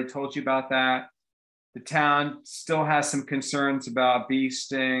Harris, I've already told you about that. The town still has some concerns about bee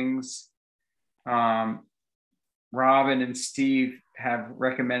stings. Robin and Steve have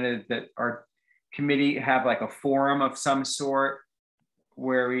recommended that our committee have like a forum of some sort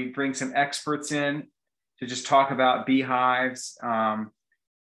where we bring some experts in to just talk about beehives.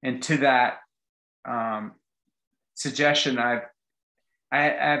 And to that suggestion, I've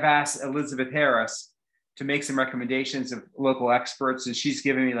asked Elizabeth Harris to make some recommendations of local experts, and she's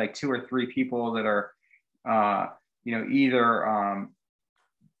given me like 2 or 3 people that are either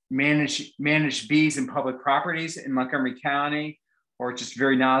manage bees in public properties in Montgomery County, or just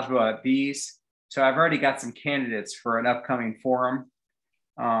very knowledgeable about bees. So I've already got some candidates for an upcoming forum.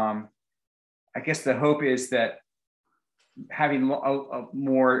 I guess the hope is that having a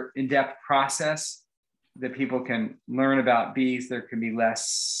more in-depth process that people can learn about bees, there can be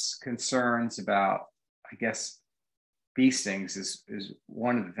less concerns about, I guess, bee stings is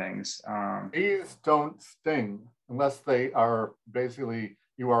one of the things. Bees don't sting unless they are basically,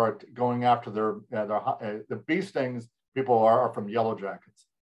 you are going after the bee stings, people are from yellow jackets.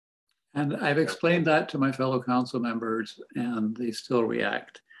 And I've explained that to my fellow council members, and they still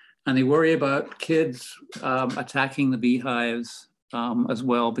react. And they worry about kids attacking the beehives as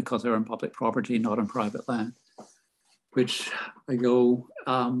well, because they're on public property, not on private land. Which I go,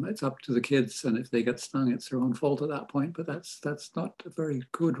 it's up to the kids, and if they get stung, it's their own fault at that point. But that's not a very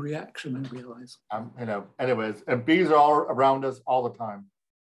good reaction, I realize. Anyways, and bees are all around us all the time.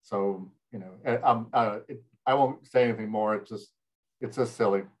 So I won't say anything more. It's just It's just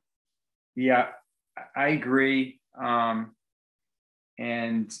silly. Yeah, I agree. And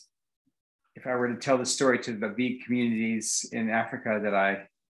if I were to tell the story to the bee communities in Africa that I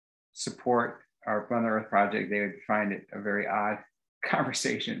support our Mother Earth Project, they would find it a very odd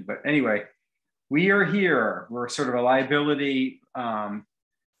conversation. But anyway, we are here. We're sort of a liability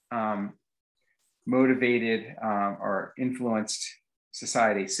motivated or influenced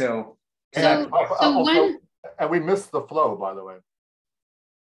society. So And we missed the flow, by the way.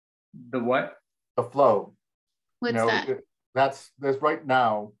 The what? The flow. What's that? That's right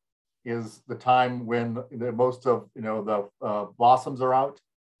now is the time when most of the blossoms are out.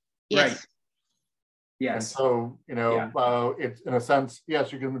 Yes. Right. Yes. And so it's in a sense,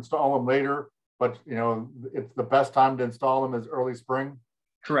 yes, you can install them later, but it's the best time to install them is early spring.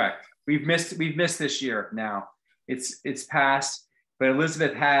 Correct. We've missed this year now. It's past, but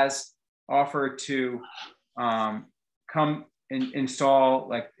Elizabeth has offered to come and install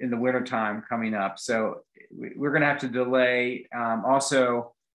like in the wintertime coming up. So we're going to have to delay.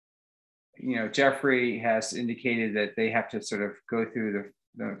 Also, Jeffrey has indicated that they have to sort of go through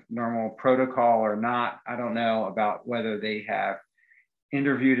the normal protocol or not. I don't know about whether they have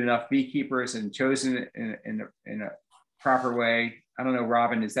interviewed enough beekeepers and chosen it in a proper way. I don't know,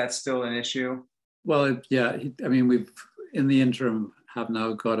 Robin, is that still an issue? Well, yeah, I mean, we've in the interim have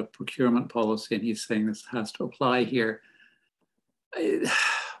now got a procurement policy, and he's saying this has to apply here.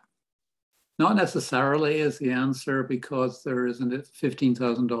 Not necessarily is the answer, because there isn't a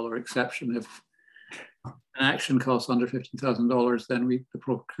 $15,000 exception. If an action costs under $15,000, then the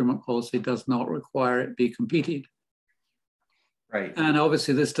procurement policy does not require it be competed. Right. And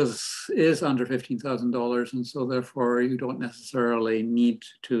obviously this is under $15,000, and so therefore you don't necessarily need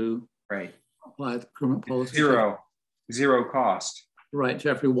to apply the procurement policy. Zero cost. Right.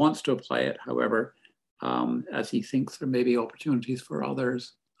 Jeffrey wants to apply it, however, as he thinks there may be opportunities for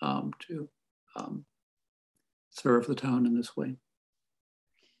others to serve the town in this way.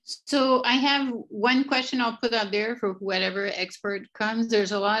 So I have one question I'll put out there for whatever expert comes.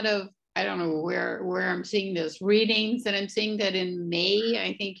 There's a lot of, I don't know where I'm seeing this, readings that I'm seeing that in May,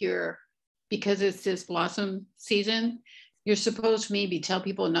 I think because it's this blossom season, you're supposed to maybe tell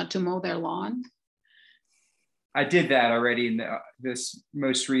people not to mow their lawn. I did that already in this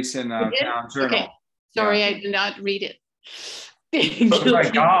most recent Town Journal. Okay. Sorry, I did not read it. Oh my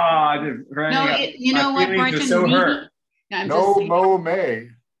God. No, you know what, Barton? So hurt. No mow May.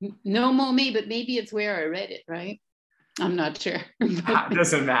 No mow May, but maybe it's where I read it, right? I'm not sure. It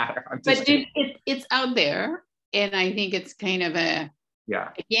doesn't matter. But it's out there. And I think it's kind of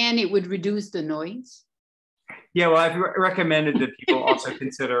again, it would reduce the noise. Yeah, well, I've recommended that people also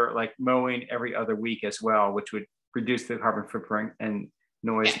consider like mowing every other week as well, which would reduce the carbon footprint and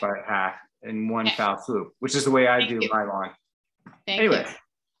noise by half in one foul swoop, which is the way I do my lawn. Anyway,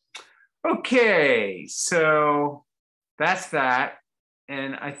 okay, so that's that.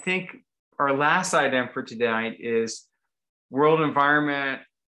 And I think our last item for tonight is World Environment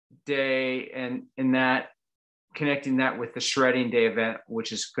Day, and in that, connecting that with the Shredding Day event,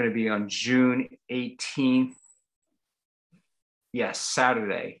 which is going to be on June 18th. Yes,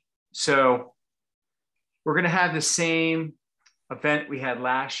 Saturday. So we're going to have the same event we had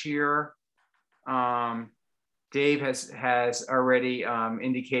last year. Dave has already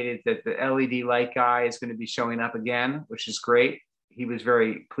indicated that the LED light guy is going to be showing up again, which is great. He was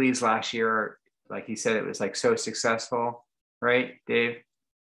very pleased last year. Like he said, it was like so successful, right, Dave?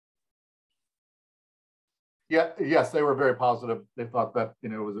 Yeah, yes, they were very positive. They thought that it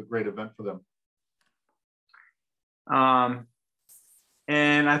was a great event for them.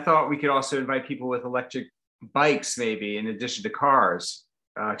 And I thought we could also invite people with electric bikes, maybe in addition to cars,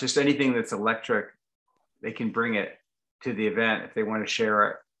 just anything that's electric. They can bring it to the event if they want to share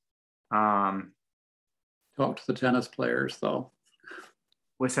it. Talk to the tennis players, though.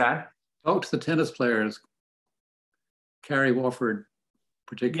 What's that? Talk to the tennis players. Carrie Wofford,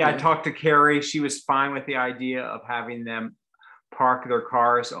 particularly. Yeah, I talked to Carrie. She was fine with the idea of having them park their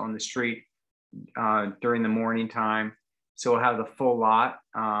cars on the street during the morning time. So we'll have the full lot.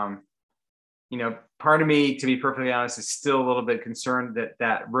 Part of me, to be perfectly honest, is still a little bit concerned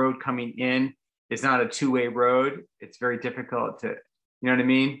that road coming in is not a two-way road. It's very difficult to, you know what I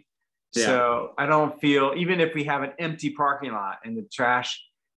mean? Yeah. So I don't feel, even if we have an empty parking lot and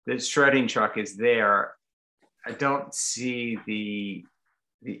the shredding truck is there, I don't see the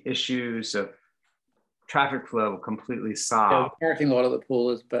issues of traffic flow completely solved. Yeah, the parking lot of the pool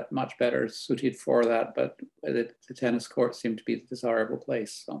is much better suited for that, but the tennis courts seem to be the desirable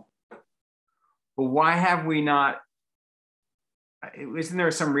place. So, but why have we not? Isn't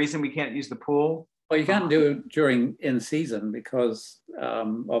there some reason we can't use the pool? Well, you can't do it during in season because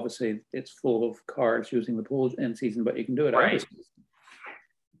obviously it's full of cars using the pool in season, but you can do it out of season.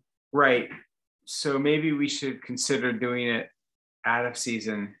 Right. So maybe we should consider doing it out of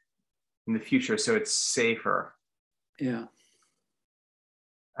season in the future so it's safer. Yeah.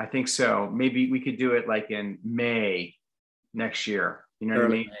 I think so. Maybe we could do it like in May next year. You know what I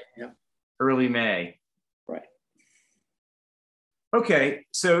mean? May, yeah. Early May. Right. Okay.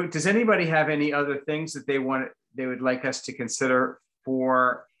 So does anybody have any other things that they would like us to consider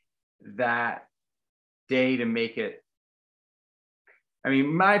for that day to make it? I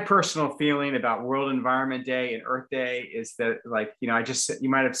mean, my personal feeling about World Environment Day and Earth Day is that, like, you know, you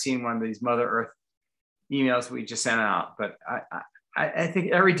might have seen one of these Mother Earth emails we just sent out, but I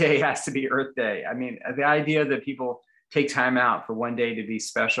think every day has to be Earth Day. I mean, the idea that people take time out for one day to be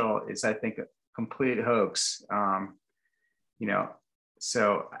special is, I think, a complete hoax. You know,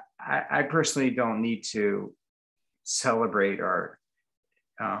 so I personally don't need to celebrate or,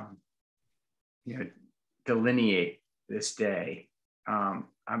 you know, delineate this day.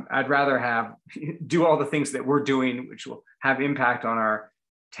 I'd rather do all the things that we're doing, which will have impact on our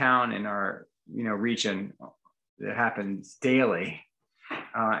town and our, you know, region that happens daily.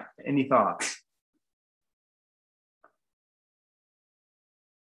 Any thoughts?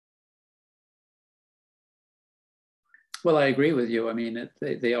 Well, I agree with you. I mean,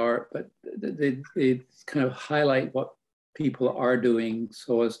 they are, but they kind of highlight what people are doing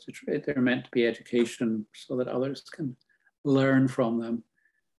so as to, they're meant to be education so that others can learn from them.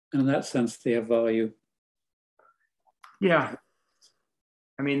 And in that sense, they have value. Yeah.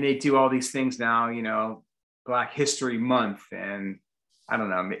 I mean, they do all these things now, you know, Black History Month, and I don't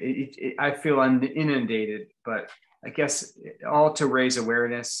know, I feel inundated, but I guess all to raise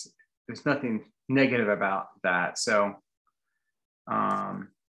awareness. There's nothing negative about that. So, I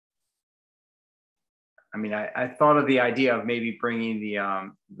mean, I thought of the idea of maybe bringing the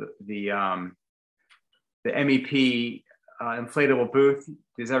MEP inflatable booth.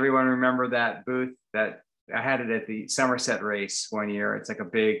 Does everyone remember that booth? That I had it at the Somerset race one year. It's like a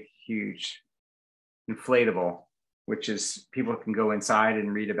big, huge inflatable, which is people can go inside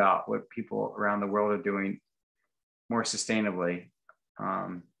and read about what people around the world are doing more sustainably.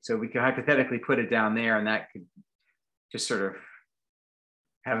 So we could hypothetically put it down there, and that could just sort of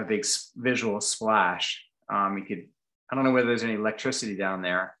have a big visual splash. We could, I don't know whether there's any electricity down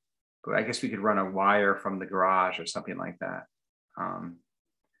there, but I guess we could run a wire from the garage or something like that. I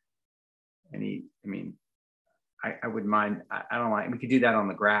wouldn't mind. I don't mind. We could do that on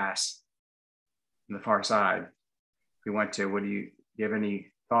the grass on the far side. If we went to, do you have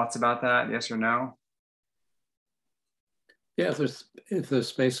any thoughts about that? Yes or no? Yeah, if there's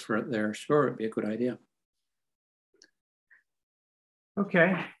space for it there, sure, it'd be a good idea.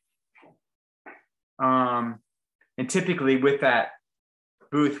 Okay. And typically with that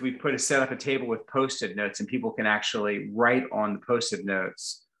booth, we set up a table with Post-it notes, and people can actually write on the Post-it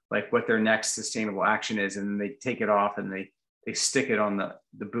notes like what their next sustainable action is, and then they take it off and they stick it on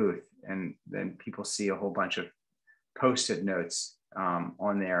the booth, and then people see a whole bunch of Post-it notes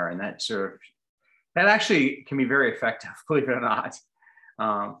on there, and that actually can be very effective, believe it or not.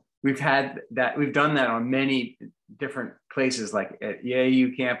 We've done that on many different places, like at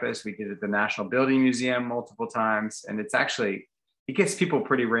AU campus. We did it at the National Building Museum multiple times, and it gets people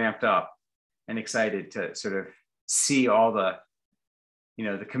pretty ramped up and excited to sort of see all the, you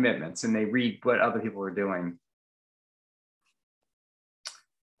know, the commitments, and they read what other people are doing.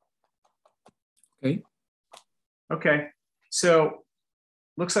 Okay. So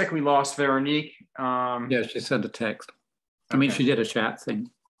looks like we lost Véronique. Yeah, she sent a text. I mean, she did a chat thing.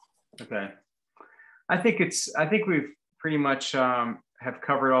 Okay. I think we've pretty much have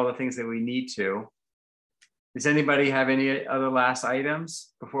covered all the things that we need to. Does anybody have any other last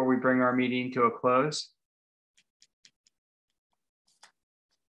items before we bring our meeting to a close?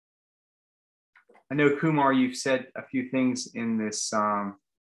 I know, Kumar, you've said a few things in this. I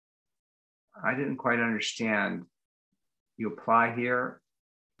didn't quite understand. You apply here?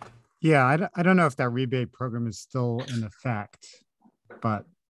 Yeah, I don't know if that rebate program is still in effect, but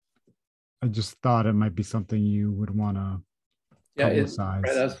I just thought it might be something you would want to publicize.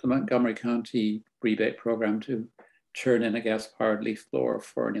 Right, that's the Montgomery County rebate program to churn in a gas-powered leaf blower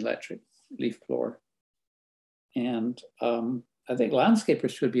for an electric leaf blower. And I think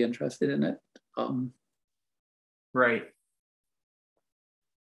landscapers should be interested in it. Right.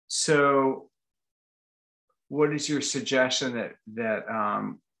 So what is your suggestion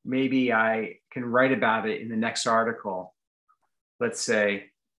that maybe I can write about it in the next article, let's say,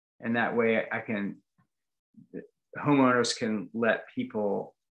 and that way homeowners can let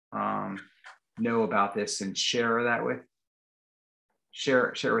people know about this and share that with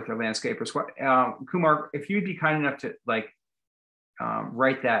share with our landscapers. What Kumar, if you'd be kind enough to like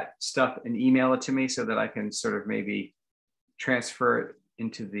write that stuff and email it to me so that I can sort of maybe transfer it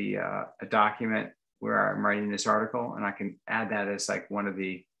into the a document where I'm writing this article, and I can add that as like one of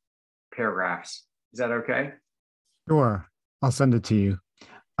the paragraphs. Is that okay? Sure, I'll send it to you.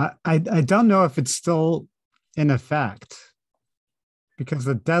 I don't know if it's still in effect because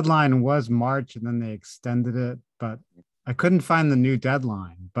the deadline was March and then they extended it, but I couldn't find the new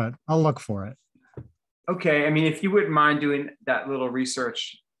deadline, but I'll look for it. Okay, I mean, if you wouldn't mind doing that little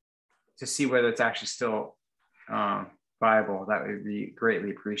research to see whether it's actually still viable, that would be greatly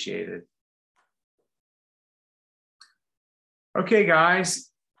appreciated. Okay, guys.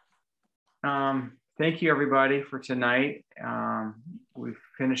 Thank you, everybody, for tonight. We've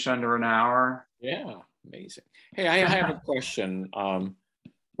finished under an hour. Yeah, amazing. Hey, I have a question,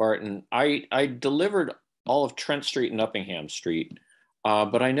 Barton. I delivered all of Trent Street and Uppingham Street,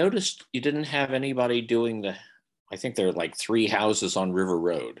 but I noticed you didn't have anybody doing I think there are like 3 houses on River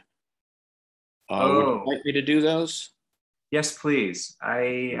Road. Would you like me to do those? Yes, please.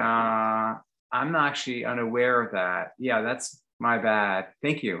 I'm actually unaware of that. Yeah, that's my bad.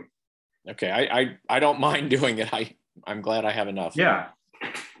 Thank you. Okay, I don't mind doing it. I'm glad I have enough. Yeah.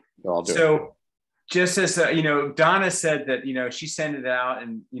 So I'll do it. So just as you know, Donna said that, you know, she sent it out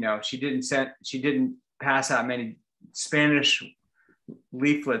and, you know, she didn't pass out many Spanish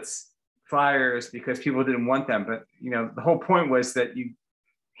leaflets, flyers, because people didn't want them. But, you know, the whole point was that you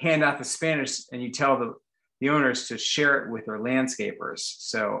hand out the Spanish and you tell the owners to share it with their landscapers.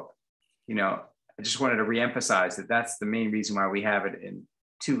 So, you know, I just wanted to reemphasize that that's the main reason why we have it in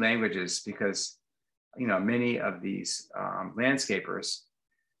 2 languages, because, you know, many of these landscapers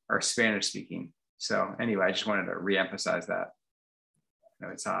are Spanish speaking. So anyway, I just wanted to reemphasize that. I know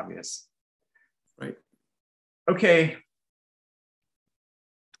it's obvious. Right. Okay.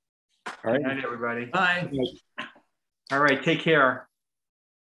 All right. Good night, everybody. Bye. All right. Take care.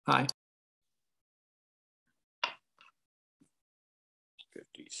 Bye.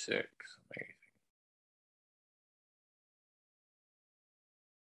 56.